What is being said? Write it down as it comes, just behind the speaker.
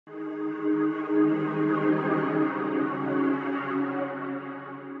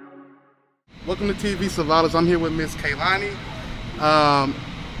Welcome to TV SAVALAS. I'm here with Miss Khaylani.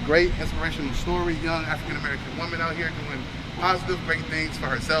 Great inspirational story, young African-American woman out here doing positive, great things for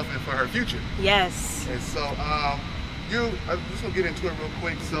herself and for her future. Yes. And so, I'm just gonna get into it real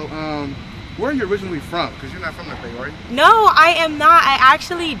quick. So, where are you originally from? Because you're not from the Bay, are you? No, I am not. I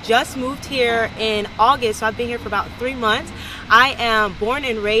actually just moved here in August, so I've been here for about 3 months. I am born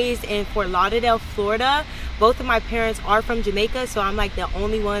and raised in Fort Lauderdale, Florida. Both of my parents are from Jamaica, so I'm like the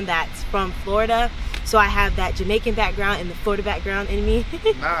only one that's from Florida. So I have that Jamaican background and the Florida background in me.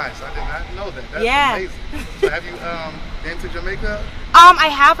 Nice. I did not know that. That's yeah. amazing. So have you been to Jamaica? I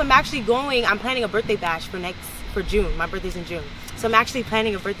have. I'm actually going. I'm planning a birthday bash for June. My birthday's in June. So I'm actually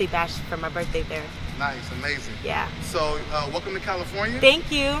planning a birthday bash for my birthday there. Nice. Amazing. Yeah. So welcome to California.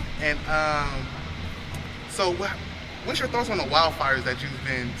 Thank you. And so what's your thoughts on the wildfires that you've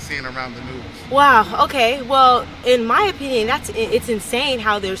been seeing around the news? Wow. Okay. Well, in my opinion, it's insane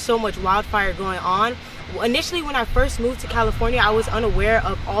how there's so much wildfire going on. Initially, when I first moved to California, I was unaware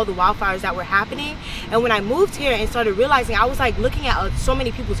of all the wildfires that were happening. And when I moved here and started realizing, I was like looking at so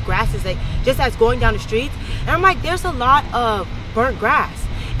many people's grasses, like just as going down the streets, and I'm like, there's a lot of burnt grass.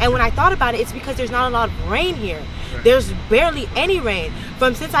 And when I thought about it, it's because there's not a lot of rain here. Right. There's barely any rain.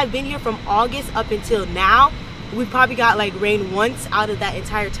 Since I've been here from August up until now, we probably got like rain once out of that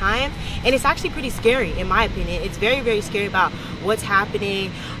entire time, and it's actually pretty scary in my opinion. It's very, very scary about what's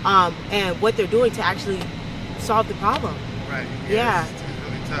happening and what they're doing to actually solve the problem. Right. Yeah. It's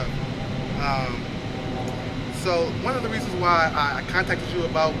really tough. So one of the reasons why I contacted you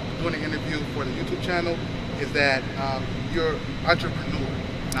about doing an interview for the YouTube channel is that you're an entrepreneur.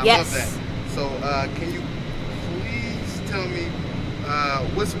 And I love that. So can you please tell me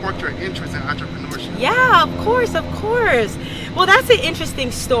what sparked your interest in entrepreneurship? Yeah, of course, of course. Well, that's an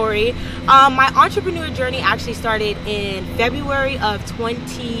interesting story. My entrepreneur journey actually started in February of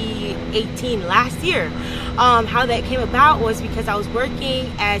 2018, last year. How that came about was because I was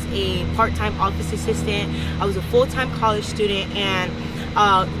working as a part-time office assistant. I was a full-time college student, and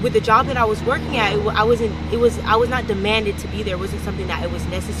with the job that I was working at, I was not demanded to be there. It wasn't something that it was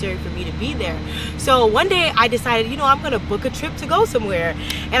necessary for me to be there. So one day I decided, you know, I'm gonna book a trip to go somewhere.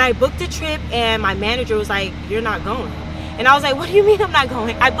 And I booked a trip, and my manager was like, "You're not going." And I was like, "What do you mean I'm not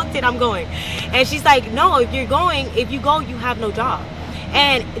going? I booked it, I'm going." And she's like, "No, if you go, you have no job."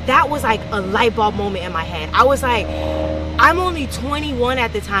 And that was like a light bulb moment in my head. I was like, I'm only 21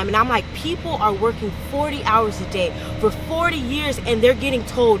 at the time, and I'm like, people are working 40 hours a day for 40 years, and they're getting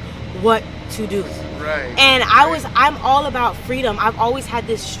told what to do. Right. And I'm all about freedom. I've always had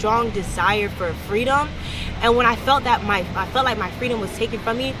this strong desire for freedom, and when I felt like my freedom was taken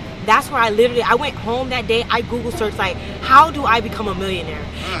from me, that's where I went home that day. I Google searched like, how do I become a millionaire?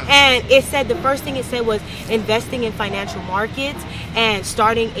 And it said, the first thing it said was investing in financial markets and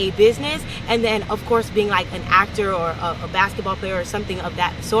starting a business, and then of course being like an actor or a basketball player or something of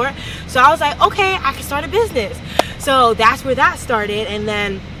that sort. So I was like, okay, I can start a business. So that's where that started, and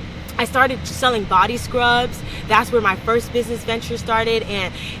then I started selling body scrubs. That's where my first business venture started,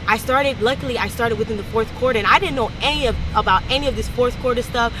 and luckily I started within the 4th quarter, and I didn't know about any of this 4th quarter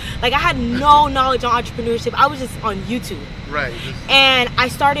stuff. Like, I had no knowledge on entrepreneurship. I was just on YouTube. Right. And I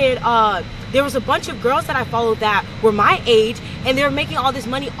started, there was a bunch of girls that I followed that were my age, and they were making all this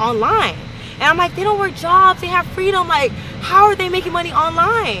money online. And I'm like, they don't work jobs, they have freedom. Like, how are they making money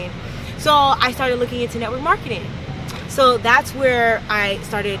online? So I started looking into network marketing. So that's where I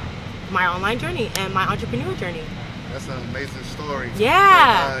started my online journey and my entrepreneur journey. That's an amazing story.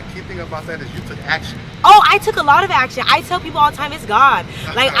 Yeah. But, key thing about that is you took action. Oh, I took a lot of action. I tell people all the time, it's God.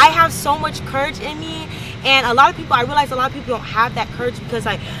 Like, I have so much courage in me, and I realize a lot of people don't have that courage, because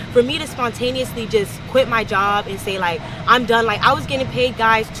like, for me to spontaneously just quit my job and say like, I'm done. Like, I was getting paid,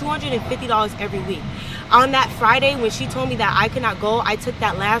 guys, $250 every week. On that Friday, when she told me that I could not go, I took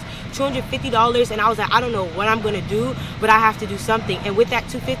that last $250, and I was like, I don't know what I'm gonna do, but I have to do something. And with that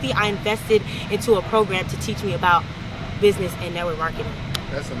 $250, I invested into a program to teach me about business and network marketing.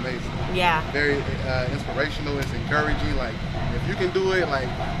 That's amazing. Yeah. Very inspirational. It's encouraging. Like, if you can do it, like,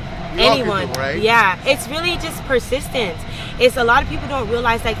 anyone, can do it, right? Yeah, it's really just persistence. It's a lot of people don't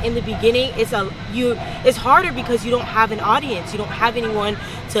realize, like, in the beginning, it's harder because you don't have an audience. You don't have anyone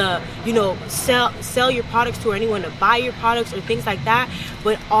to, you know, sell your products to, or anyone to buy your products or things like that.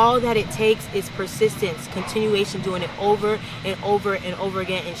 But all that it takes is persistence, continuation, doing it over and over and over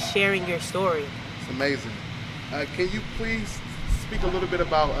again, and sharing your story. It's amazing. Can you please speak a little bit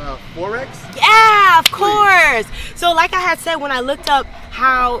about Forex? Yeah, of course. So like I had said, when I looked up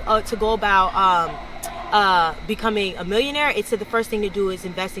how to go about becoming a millionaire, it said the first thing to do is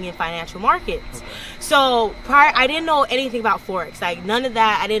investing in financial markets. Okay. So prior, I didn't know anything about Forex, like none of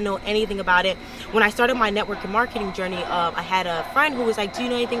that. I didn't know anything about it. When I started my network and marketing journey, I had a friend who was like, do you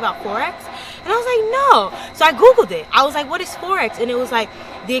know anything about Forex? And I was like, no. So I Googled it. I was like, what is Forex? And it was like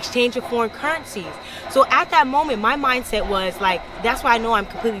the exchange of foreign currencies. So at that moment, my mindset was like, that's why I know I'm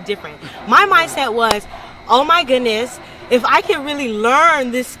completely different. My mindset was, oh my goodness, if I can really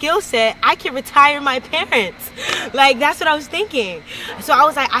learn this skill set, I can retire my parents. Like, that's what I was thinking. So I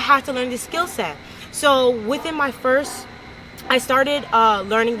was like, I have to learn this skill set. So within my first, I started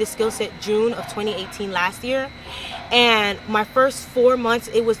learning this skill set June of 2018 last year. And my first 4 months,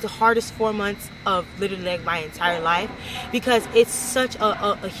 it was the hardest 4 months of literally like my entire life, because it's such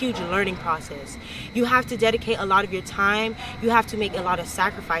a huge learning process. You have to dedicate a lot of your time. You have to make a lot of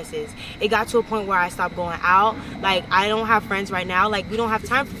sacrifices. It got to a point where I stopped going out. Like, I don't have friends right now. Like, we don't have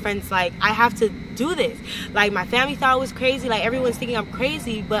time for friends. Like, I have to do this. Like, my family thought I was crazy. Like, everyone's thinking I'm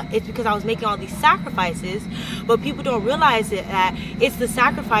crazy, but it's because I was making all these sacrifices. But people don't realize it, that it's the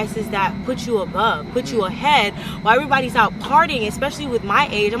sacrifices that put you above, put you ahead, while everybody's out partying, especially with my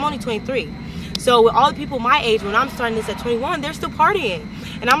age. I'm only 23. So with all the people my age, when I'm starting this at 21, they're still partying.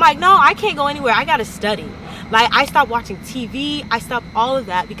 And I'm like, no, I can't go anywhere. I got to study. Like, I stopped watching TV. I stopped all of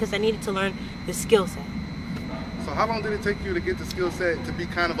that because I needed to learn the skill set. So how long did it take you to get the skill set to be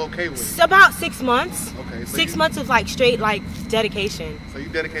kind of okay with it? It's about 6 months. Okay. So 6 months of like straight like dedication. So you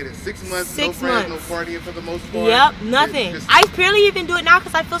dedicated 6 months, no friends, no partying for the most part? Yep, nothing. I barely even do it now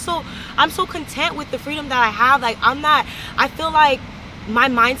because I feel I'm so content with the freedom that I have. Like, I feel like my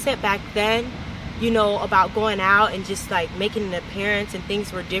mindset back then, you know, about going out and just like making an appearance and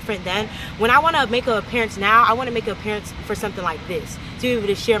things were different then. When I want to make an appearance now, I want to make an appearance for something like this, to be able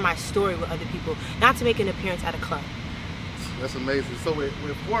to share my story with other people, not to make an appearance at a club. That's amazing. So with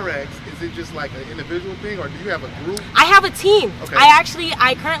Forex, is it just like an individual thing, or do you have a group? I have a team. Okay.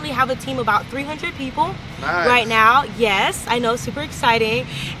 I currently have a team of about 300 people. Nice. Right now. Yes, I know, super exciting.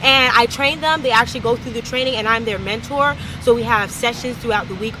 And I train them. They actually go through the training, and I'm their mentor. So we have sessions throughout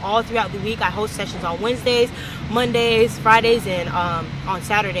the week, all throughout the week. I host sessions on Wednesdays, Mondays, Fridays, and on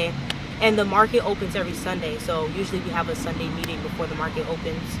Saturday. And the market opens every Sunday. So usually we have a Sunday meeting before the market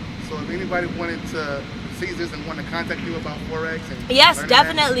opens. So if anybody wanted to see this and want to contact you about Forex, yes,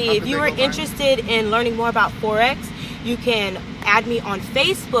 definitely. If you were interested in learning more about Forex, you can add me on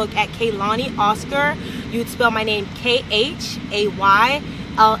Facebook at Khaylani Oscar. You'd spell my name Khaylani,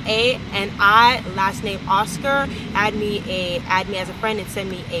 last name Oscar. Add me as a friend and send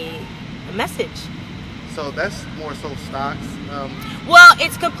me a message. So that's more so stocks. Well,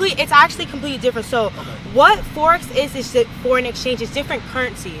 it's actually completely different. So what Forex is that foreign exchange is different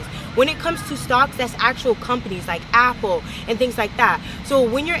currencies. When it comes to stocks, that's actual companies like Apple and things like that. So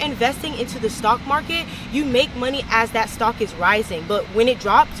when you're investing into the stock market, you make money as that stock is rising. But when it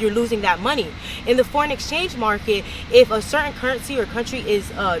drops, you're losing that money. In the foreign exchange market, if a certain currency or country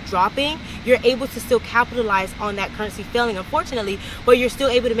is dropping, you're able to still capitalize on that currency failing, unfortunately, but you're still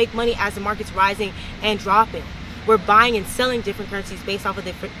able to make money as the market's rising and dropping. We're buying and selling different currencies based off of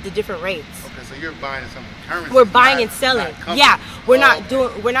the different rates. Okay, so you're buying and selling currencies. We're buying and selling. Yeah, we're not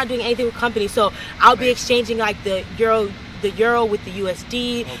doing anything with companies. So I'll be exchanging like the euro with the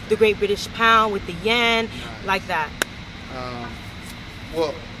USD, the Great British Pound with the yen, like that.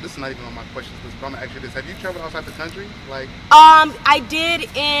 Well, this is not even on my questions list, but I'm gonna ask you this: have you traveled outside the country? Like, I did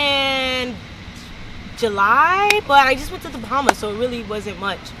in July, but I just went to the Bahamas, so it really wasn't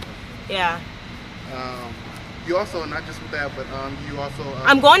much. Yeah. You also, not just with that, but you also...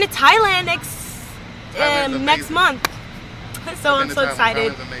 I'm going to Thailand next month. So I'm so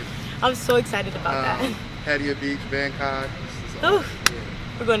excited. I'm so excited about that. Pattaya Beach, Bangkok. Ooh. Yeah.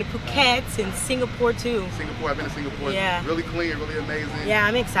 We're going to Phuket and Singapore too. Singapore, I've been to Singapore. Yeah. Really clean, really amazing. Yeah,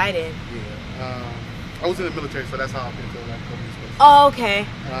 I'm excited. Yeah. I was in the military, so that's how I've been to like these places. Oh, okay.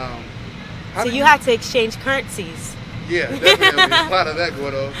 So you had to exchange currencies. Yeah, definitely. There's a lot of that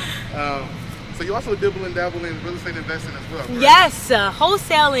going on. So you also dabble in real estate investing as well, right? Yes,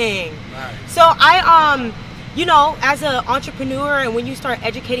 wholesaling. Nice. So I, you know, as an entrepreneur, and when you start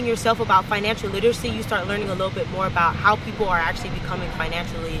educating yourself about financial literacy, you start learning a little bit more about how people are actually becoming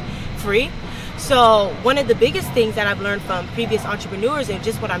financially free. So one of the biggest things that I've learned from previous entrepreneurs, and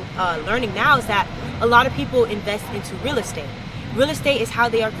just what I'm learning now, is that a lot of people invest into real estate. Real estate is how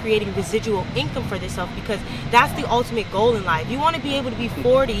they are creating residual income for themselves, because that's the ultimate goal in life. You want to be able to be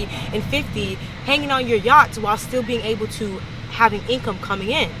 40 and 50 hanging on your yachts while still being able to having income coming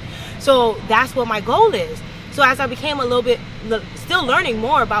in. So that's what my goal is. So as I became a little bit, still learning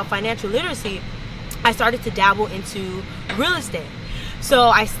more about financial literacy, I started to dabble into real estate. So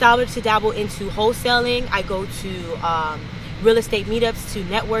I started to dabble into wholesaling. I go to real estate meetups to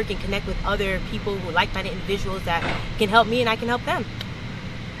network and connect with other people who like-minded individuals that can help me and I can help them.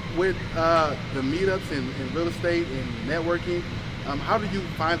 With the meetups in real estate and networking, how do you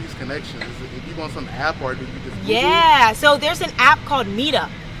find these connections? Is you go on some app or do you just Google? Yeah, so there's an app called Meetup.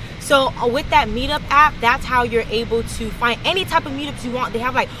 So with that Meetup app, that's how you're able to find any type of meetups you want. They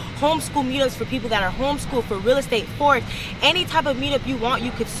have like homeschool meetups for people that are homeschooled, for real estate, Forex, any type of meetup you want,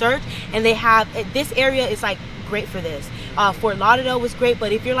 you could search. And they have, this area is like great for this. Fort Lauderdale was great,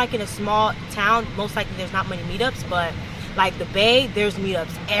 but if you're like in a small town, most likely there's not many meetups, but like the Bay, there's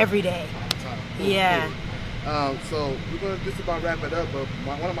meetups every day. Cool. Yeah. Cool. So we're going to just about wrap it up, but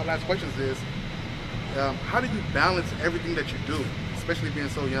one of my last questions is, how do you balance everything that you do, especially being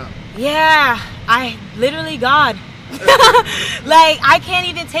so young? Yeah, God. Like, I can't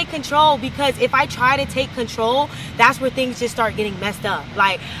even take control, because if I try to take control, that's where things just start getting messed up.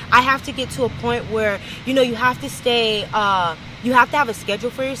 Like, I have to get to a point where, you know, you have to stay, you have to have a schedule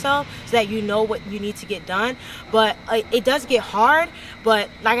for yourself so that you know what you need to get done. But it does get hard, but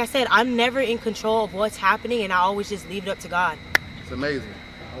like I said, I'm never in control of what's happening, and I always just leave it up to God. It's amazing.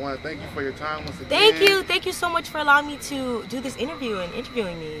 I want to thank you for your time once again. Thank you so much for allowing me to do this interview and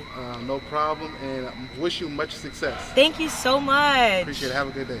interviewing me. No problem, and wish you much success. Thank you so much. Appreciate it. Have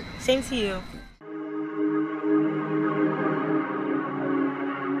a good day. Same to you.